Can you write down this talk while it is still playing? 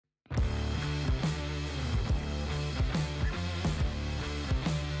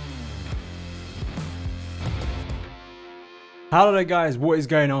Hello there guys, what is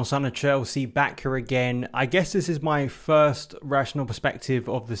going on? Son of Chelsea back here again. I guess this is my first rational perspective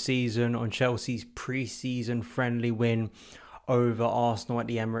of the season on Chelsea's pre-season friendly win over Arsenal at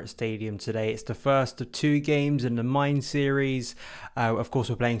the Emirates Stadium today. It's the first of two games in the Mind series. Of course,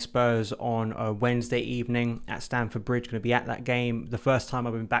 we're playing Spurs on a Wednesday evening at Stamford Bridge. Going to be at that game. The first time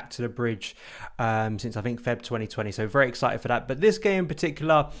I've been back to the bridge since I think Feb 2020. So very excited for that. But this game in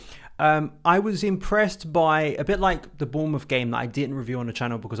particular, I was impressed by, a bit like the Bournemouth game that I didn't review on the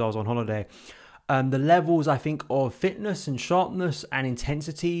channel because I was on holiday. The levels, I think, of fitness and sharpness and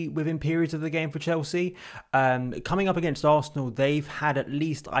intensity within periods of the game for Chelsea. Coming up against Arsenal, they've had at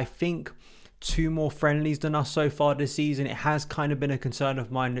least, I think, 2 more friendlies than us so far this season. It has kind of been a concern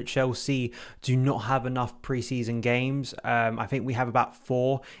of mine that Chelsea do not have enough pre-season games. I think we have about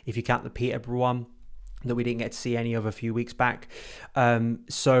 4, if you count the Peterborough one that we didn't get to see any of a few weeks back.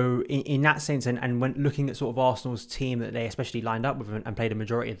 So in that sense, and when looking at sort of Arsenal's team that they especially lined up with and played a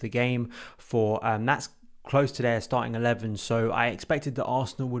majority of the game for, that's close to their starting 11. So I expected that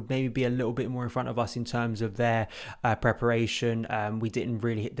Arsenal would maybe be a little bit more in front of us in terms of their preparation. We didn't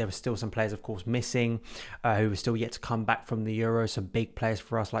really, there were still some players, of course, missing, who were still yet to come back from the Euro. Some big players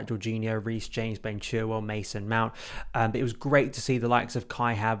for us like Jorginho, Reece James, Ben Chilwell, Mason Mount. But it was great to see the likes of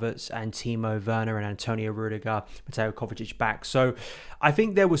Kai Havertz and Timo Werner and Antonio Rudiger, Mateo Kovacic back. So I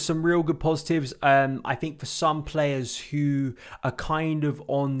think there was some real good positives. I think for some players who are kind of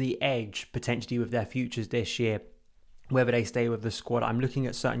on the edge potentially with their futures this year, whether they stay with the squad, I'm looking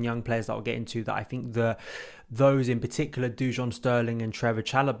at certain young players that I'll get into that I think those in particular, Dujon Sterling and Trevor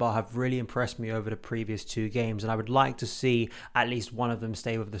Chalobah, have really impressed me over the previous 2 games, and I would like to see at least one of them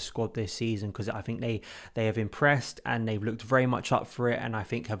stay with the squad this season, because I think they have impressed and they've looked very much up for it, and I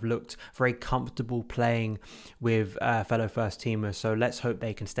think have looked very comfortable playing with fellow first teamers. So let's hope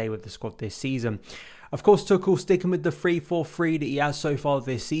they can stay with the squad this season. Of course, Tuchel sticking with the 3-4-3 that he has so far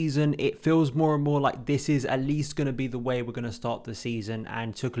this season. It feels more and more like this is at least going to be the way we're going to start the season,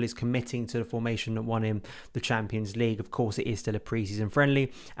 and Tuchel is committing to the formation that won him the Champions League. Of course, it is still a pre-season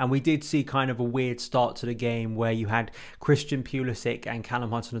friendly, and we did see kind of a weird start to the game where you had Christian Pulisic and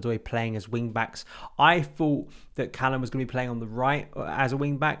Callum Hudson-Odoi playing as wing-backs. I thought that Callum was going to be playing on the right as a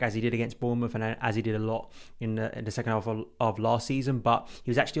wing-back, as he did against Bournemouth and as he did a lot in the second half of last season, but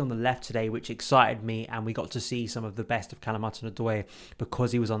he was actually on the left today, which excited me, and we got to see some of the best of Callum Hudson-Odoi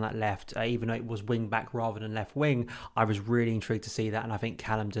because he was on that left. Even though it was wing-back rather than left wing, I was really intrigued to see that, and I think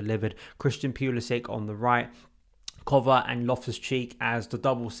Callum delivered. Christian Pulisic on the right, Kova and Loftus-Cheek as the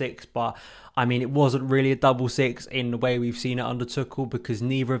double 6, but I mean, it wasn't really a double 6 in the way we've seen it under Tuchel, because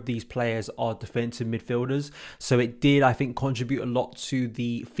neither of these players are defensive midfielders. So it did, I think, contribute a lot to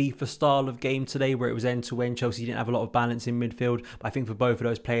the FIFA style of game today, where it was end-to-end. Chelsea didn't have a lot of balance in midfield, but I think for both of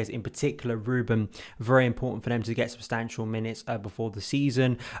those players, in particular Ruben, very important for them to get substantial minutes before the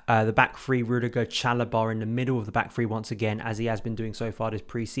season. The back 3, Rudiger, Chalobah in the middle of the back 3 once again, as he has been doing so far this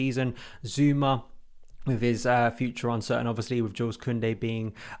pre-season. Zuma, with his future uncertain, obviously, with Jules Koundé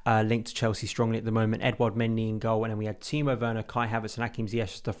being linked to Chelsea strongly at the moment. Edouard Mendy in goal, and then we had Timo Werner, Kai Havertz and Hakim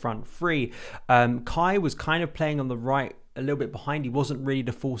Ziyech as the front 3. Kai was kind of playing on the right, a little bit behind. He wasn't really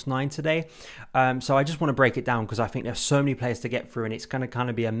the false 9 today. So I just want to break it down, because I think there's so many players to get through, and it's going to kind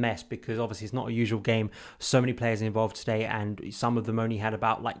of be a mess, because obviously it's not a usual game. So many players involved today, and some of them only had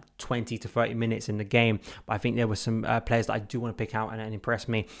about like 20 to 30 minutes in the game. But I think there were some players that I do want to pick out and impress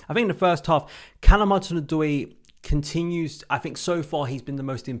me. I think in the first half, Callum Hudson-Odoi continues. I think so far he's been the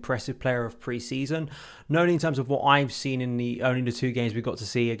most impressive player of pre-season, not only in terms of what I've seen in only the 2 games we got to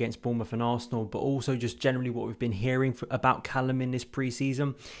see against Bournemouth and Arsenal, but also just generally what we've been hearing about Callum in this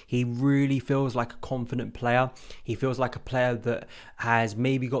pre-season. He really feels like a confident player. He feels like a player that has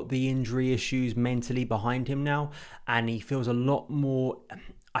maybe got the injury issues mentally behind him now, and he feels a lot more,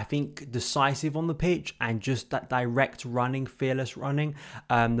 I think, decisive on the pitch, and just that direct running, fearless running.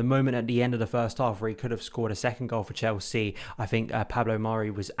 The moment at the end of the first half where he could have scored a second goal for Chelsea, I think Pablo Mari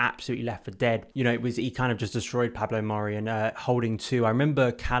was absolutely left for dead. You know, he kind of just destroyed Pablo Mari, and holding 2. I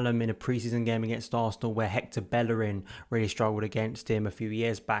remember Callum in a pre-season game against Arsenal where Hector Bellerin really struggled against him a few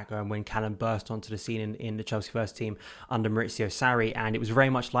years back, when Callum burst onto the scene in the Chelsea first team under Maurizio Sarri, and it was very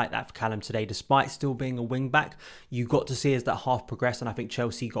much like that for Callum today. Despite still being a wing back, you got to see as that half progressed, and I think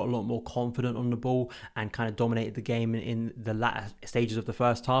Chelsea Chelsea got a lot more confident on the ball and kind of dominated the game in the latter stages of the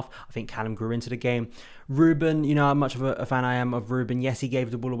first half. I think Callum grew into the game. Ruben, you know how much of a fan I am of Ruben. Yes, he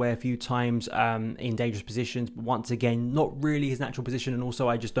gave the ball away a few times in dangerous positions, but once again, not really his natural position. And also,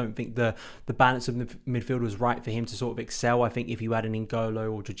 I just don't think the balance of the midfield was right for him to sort of excel. I think if you had an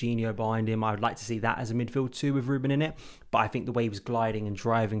N'Golo or Jorginho behind him, I would like to see that as a midfield too with Ruben in it. But I think the way he was gliding and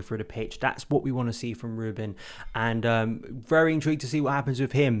driving through the pitch, that's what we want to see from Ruben. And very intrigued to see what happens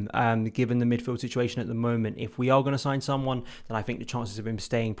with him, given the midfield situation at the moment. If we are going to sign someone, then I think the chances of him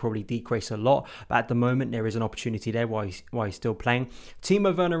staying probably decrease a lot. But at the moment, there is an opportunity there while he's still playing.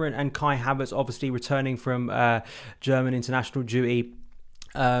 Timo Werner and Kai Havertz obviously returning from German international duty.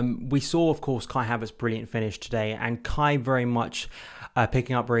 We saw, of course, Kai Havertz's brilliant finish today, and Kai very much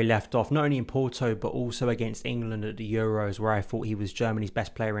picking up where he left off, not only in Porto, but also against England at the Euros, where I thought he was Germany's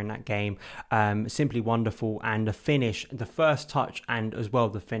best player in that game. Simply wonderful. And the finish, the first touch, and as well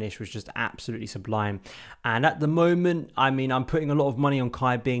the finish was just absolutely sublime. And at the moment, I mean, I'm putting a lot of money on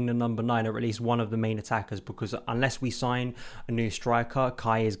Kai being the number 9, or at least one of the main attackers, because unless we sign a new striker,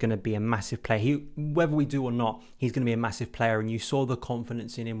 Kai is going to be a massive player. Whether we do or not, he's going to be a massive player. And you saw the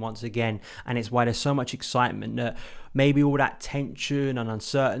confidence in him once again. And it's why there's so much excitement that maybe all that tension and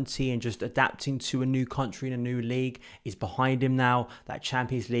uncertainty and just adapting to a new country and a new league is behind him now. That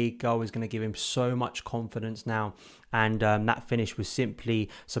Champions League goal is going to give him so much confidence now. And that finish was simply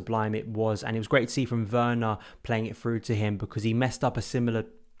sublime. It was. And it was great to see from Werner playing it through to him, because he messed up a similar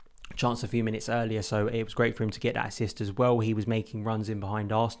chance a few minutes earlier, so it was great for him to get that assist as well. He was making runs in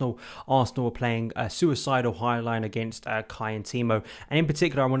behind Arsenal. Arsenal were playing a suicidal high line against Kai and Timo, and in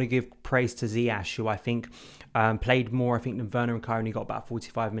particular I want to give praise to Ziyech, who I think played more, I think, than Werner and Kai. Only got about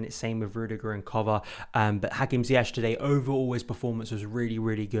 45 minutes, same with Rudiger and Cover. But Hakim Ziyech today, overall his performance was really,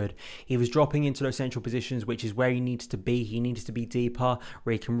 really good. He was dropping into those central positions, which is where he needs to be. He needs to be deeper,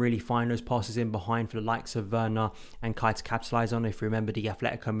 where he can really find those passes in behind for the likes of Werner and Kai to capitalise on. If you remember the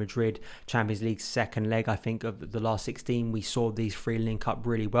Atletico Madrid Champions League second leg, I think, of the last 16, we saw these three link up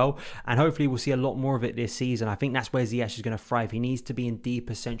really well. And hopefully we'll see a lot more of it this season. I think that's where Ziyech is going to thrive. He needs to be in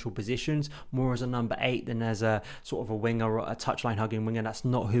deeper central positions, more as a number 8 than as a sort of a winger or a touchline hugging winger. That's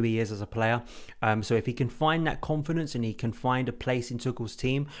not who he is as a player. So if he can find that confidence and he can find a place in Tuchel's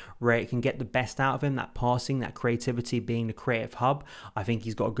team where it can get the best out of him, that passing, that creativity, being the creative hub, I think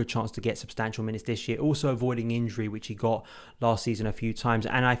he's got a good chance to get substantial minutes this year. Also avoiding injury, which he got last season a few times.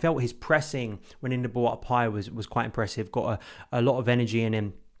 And I felt his pressing when in the ball up high was quite impressive. Got a lot of energy in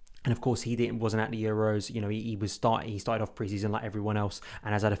him. And of course, he wasn't at the Euros. You know, he started off preseason like everyone else,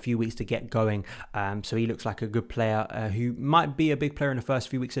 and has had a few weeks to get going. So he looks like a good player who might be a big player in the first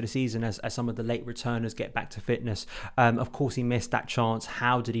few weeks of the season as some of the late returners get back to fitness. Of course, he missed that chance.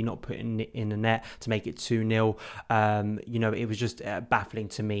 How did he not put it in the net to make it 2-0? You know, it was just baffling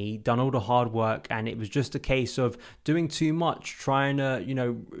to me. He'd done all the hard work, and it was just a case of doing too much, trying to, you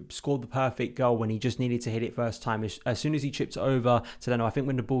know, score the perfect goal when he just needed to hit it first time. As soon as he chipped it over to Leno, I think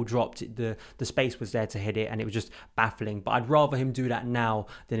when the ball dropped, the space was there to hit it, and it was just baffling. But I'd rather him do that now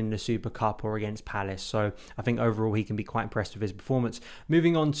than in the Super Cup or against Palace. So I think overall he can be quite impressed with his performance.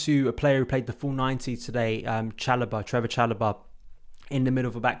 Moving on to a player who played the full 90 today, Trevor Chalobah, in the middle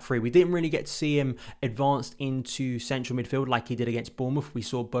of a back three. We didn't really get to see him advanced into central midfield like he did against Bournemouth. We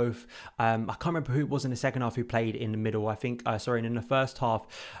saw both, I can't remember who it was in the second half who played in the middle. I think, and in the first half,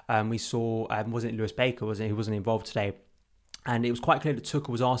 we saw, wasn't it Lewis Baker, he wasn't involved today. And it was quite clear that Tuchel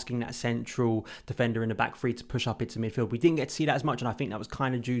was asking that central defender in the back three to push up into midfield. We didn't get to see that as much, and I think that was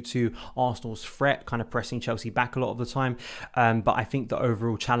kind of due to Arsenal's threat, kind of pressing Chelsea back a lot of the time. But I think that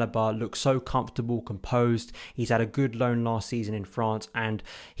overall Chalobah looks so comfortable, composed. He's had a good loan last season in France, and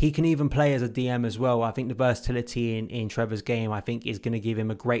he can even play as a DM as well. I think the versatility in Trevor's game, I think, is going to give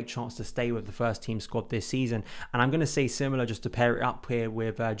him a great chance to stay with the first team squad this season. And I'm going to say similar, just to pair it up here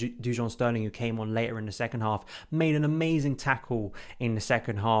with Dujon Sterling, who came on later in the second half, made an amazing tackle in the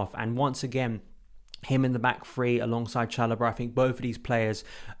second half. And once again, him in the back three alongside Chalobah, I think both of these players,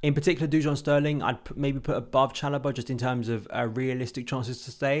 in particular Dujon Sterling, I'd maybe put above Chalobah just in terms of realistic chances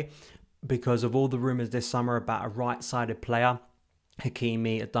to stay, because of all the rumours this summer about a right-sided player,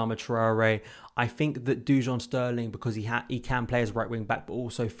 Hakimi, Adama Traore. I think that Dujon Sterling, because he can play as right wing back but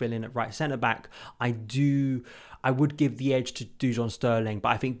also fill in at right centre back, I I would give the edge to Dujon Sterling, but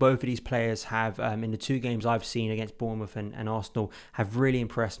I think both of these players have, in the 2 games I've seen against Bournemouth and Arsenal, have really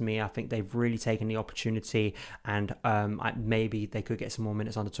impressed me. I think they've really taken the opportunity, and maybe they could get some more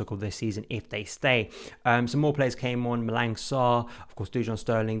minutes under Tuchel this season if they stay. Some more players came on: Malang Sarr, of course, Dujon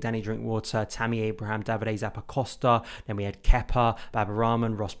Sterling, Danny Drinkwater, Tammy Abraham, Davide Zappacosta. Then we had Kepa, Baba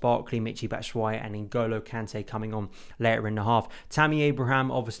Rahman, Ross Barkley, Michy Batshuayi, and N'Golo Kante coming on later in the half. Tammy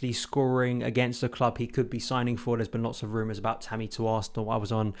Abraham obviously scoring against the club he could be signing for. There's been lots of rumours about Tammy to Arsenal. I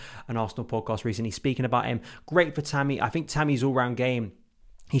was on an Arsenal podcast recently speaking about him. Great for Tammy. I think Tammy's all-round game,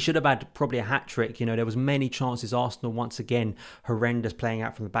 he should have had probably a hat-trick. There was many chances. Arsenal, once again, horrendous playing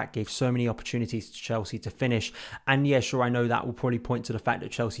out from the back, gave so many opportunities to Chelsea to finish. And yeah, sure, I know that will probably point to the fact that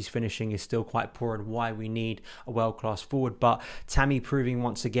Chelsea's finishing is still quite poor and why we need a world-class forward. But Tammy proving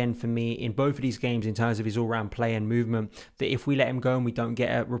once again for me in both of these games, in terms of his all-round play and movement, that if we let him go and we don't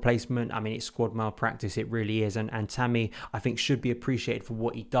get a replacement, I mean, it's squad malpractice, it really is. And Tammy, I think, should be appreciated for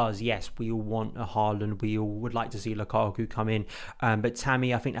what he does. Yes, we all want a Haaland. We all would like to see Lukaku come in. But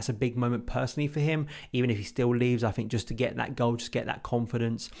Tammy, I think that's a big moment personally for him, even if he still leaves. I think just to get that goal, just get that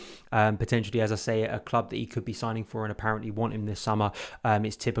confidence, potentially, as I say, a club that he could be signing for and apparently want him this summer.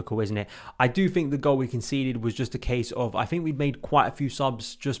 It's typical, isn't it? I do think the goal we conceded was just a case of, I think we'd made quite a few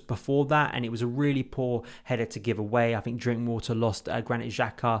subs just before that, and it was a really poor header to give away. I think Drinkwater lost Granit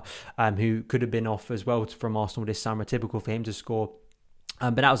Xhaka, who could have been off as well from Arsenal this summer. Typical for him to score.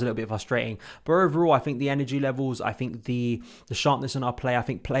 But that was a little bit frustrating. But overall, I think the energy levels, I think the sharpness in our play, I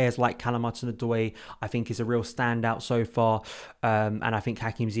think players like Callum Hudson-Odoi, I think is a real standout so far. And I think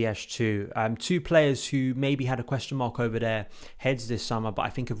Hakim Ziyech too. 2 players who maybe had a question mark over their heads this summer, but I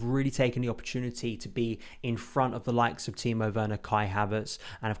think have really taken the opportunity to be in front of the likes of Timo Werner, Kai Havertz,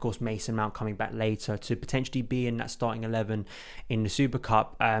 and of course Mason Mount coming back later to potentially be in that starting 11 in the Super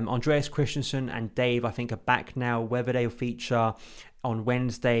Cup. Andreas Christensen and Dave, I think, are back now. Whether they'll feature on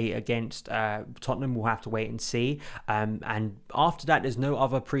Wednesday against Tottenham, we'll have to wait and see. And after that, there's no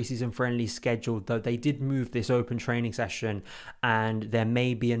other preseason friendlies scheduled, though they did move this open training session, and there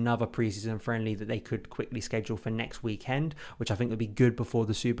may be another preseason friendly that they could quickly schedule for next weekend, which I think would be good before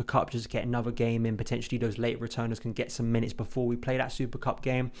the Super Cup, just to get another game in. Potentially those late returners can get some minutes before we play that Super Cup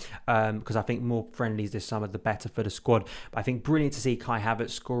game, because I think more friendlies this summer, the better for the squad. But I think brilliant to see Kai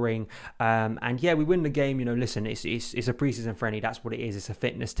Havertz scoring. And yeah, we win the game. Listen, it's a preseason friendly. That's what it is. It's a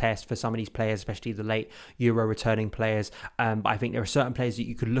fitness test for some of these players, especially the late Euro returning players. But I think there are certain players that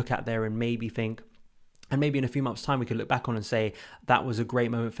you could look at there and maybe think, and maybe in a few months' time, we could look back on and say that was a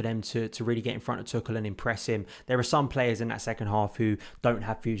great moment for them to really get in front of Tuchel and impress him. There are some players in that second half who don't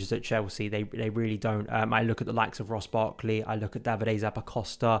have futures at Chelsea. They really don't. I look at the likes of Ross Barkley. I look at Davide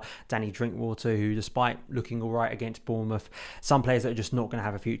Zappacosta, Danny Drinkwater, who, despite looking all right against Bournemouth, some players that are just not going to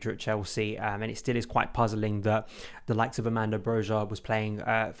have a future at Chelsea. And it still is quite puzzling that the likes of Armando Broja was playing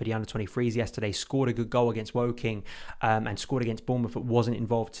for the under-23s yesterday, scored a good goal against Woking, and scored against Bournemouth, but wasn't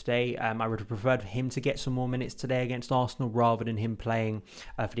involved today. I would have preferred for him to get some more minutes today against Arsenal rather than him playing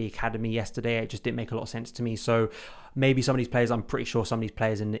for the academy yesterday. It just didn't make a lot of sense to me. So maybe some of these players, I'm pretty sure some of these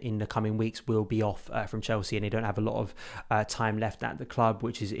players in the coming weeks will be off from Chelsea, and they don't have a lot of time left at the club,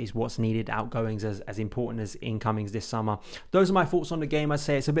 which is what's needed. Outgoings as important as incomings this summer. Those are my thoughts on the game. I'd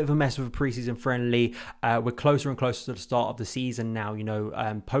say it's a bit of a mess of a preseason friendly. We're closer and closer to the start of the season now.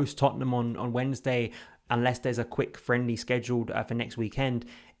 Post Tottenham on Wednesday, unless there's a quick friendly scheduled for next weekend,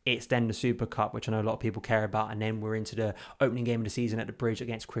 it's then the Super Cup, which I know a lot of people care about, and then we're into the opening game of the season at the Bridge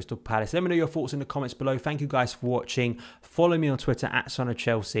against Crystal Palace. Let me know your thoughts in the comments below. Thank you guys for watching. Follow me on Twitter at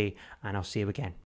SonOfChelsea, and I'll see you again.